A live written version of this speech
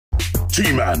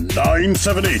T-Man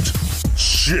 978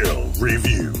 Chill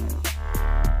Review.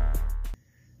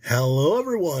 Hello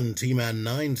everyone, T-Man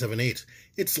 978.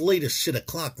 It's late as shit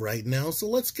o'clock right now, so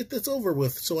let's get this over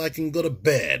with so I can go to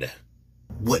bed.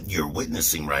 What you're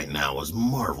witnessing right now is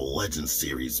Marvel Legends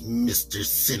series Mr.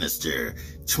 Sinister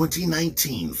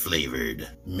 2019 flavored.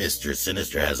 Mr.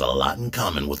 Sinister has a lot in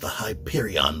common with the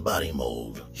Hyperion body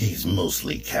mold. He's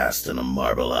mostly cast in a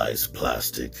marbleized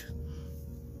plastic.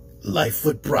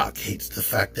 Lightfoot Brock hates the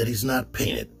fact that he's not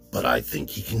painted, but I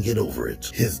think he can get over it.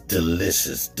 His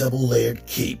delicious double-layered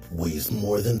cape weighs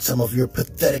more than some of your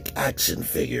pathetic action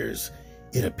figures.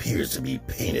 It appears to be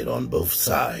painted on both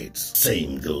sides.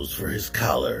 Same goes for his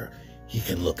collar. He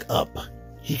can look up,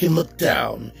 he can look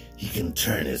down, he can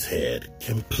turn his head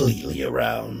completely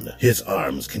around. His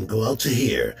arms can go out to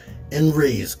here and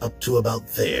raise up to about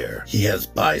there. He has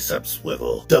bicep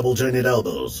swivel, double-jointed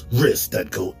elbows, wrists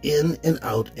that go in and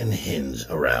out and hinge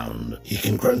around. He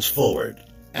can crunch forward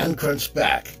and crunch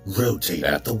back, rotate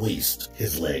at the waist.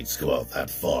 His legs go out that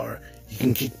far. He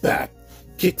can kick back,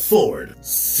 kick forward,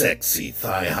 sexy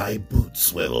thigh-high boot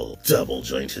swivel,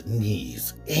 double-jointed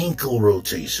knees, ankle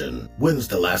rotation. When's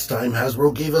the last time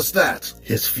Hasbro gave us that?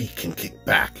 His feet can kick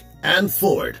back and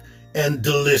forward, and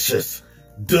delicious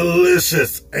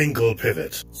ankle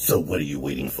pivot. So what are you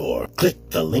waiting for?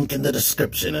 Click the link in the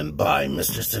description and buy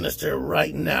Mr. Sinister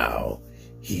right now.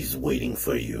 He's waiting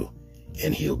for you,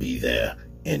 and he'll be there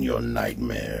in your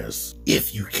nightmares.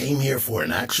 If you came here for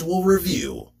an actual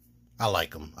review, I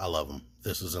like him, I love him.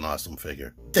 This is an awesome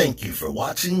figure. Thank you for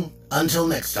watching. Until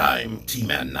next time,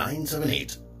 T-Man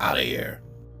 978 out of here.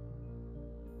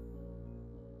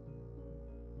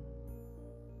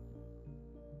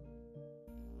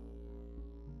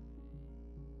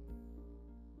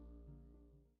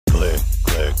 Click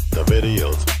the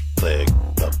videos. Click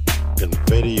the fucking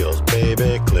videos,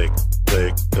 baby. Click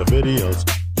the videos.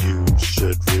 You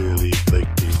should really click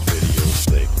these videos.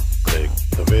 Click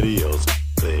the videos.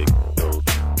 Click those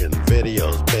fucking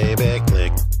videos, baby.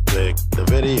 Click the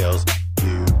videos.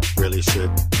 You really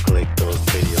should click those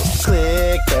videos.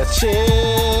 Click that shit.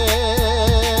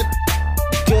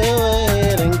 Go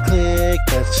ahead and click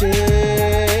that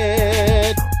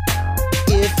shit.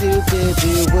 If you did,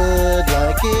 you would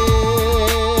like it.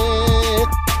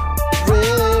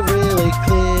 Really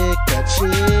click that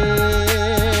shit.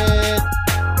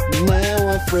 Now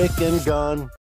I'm freaking gone.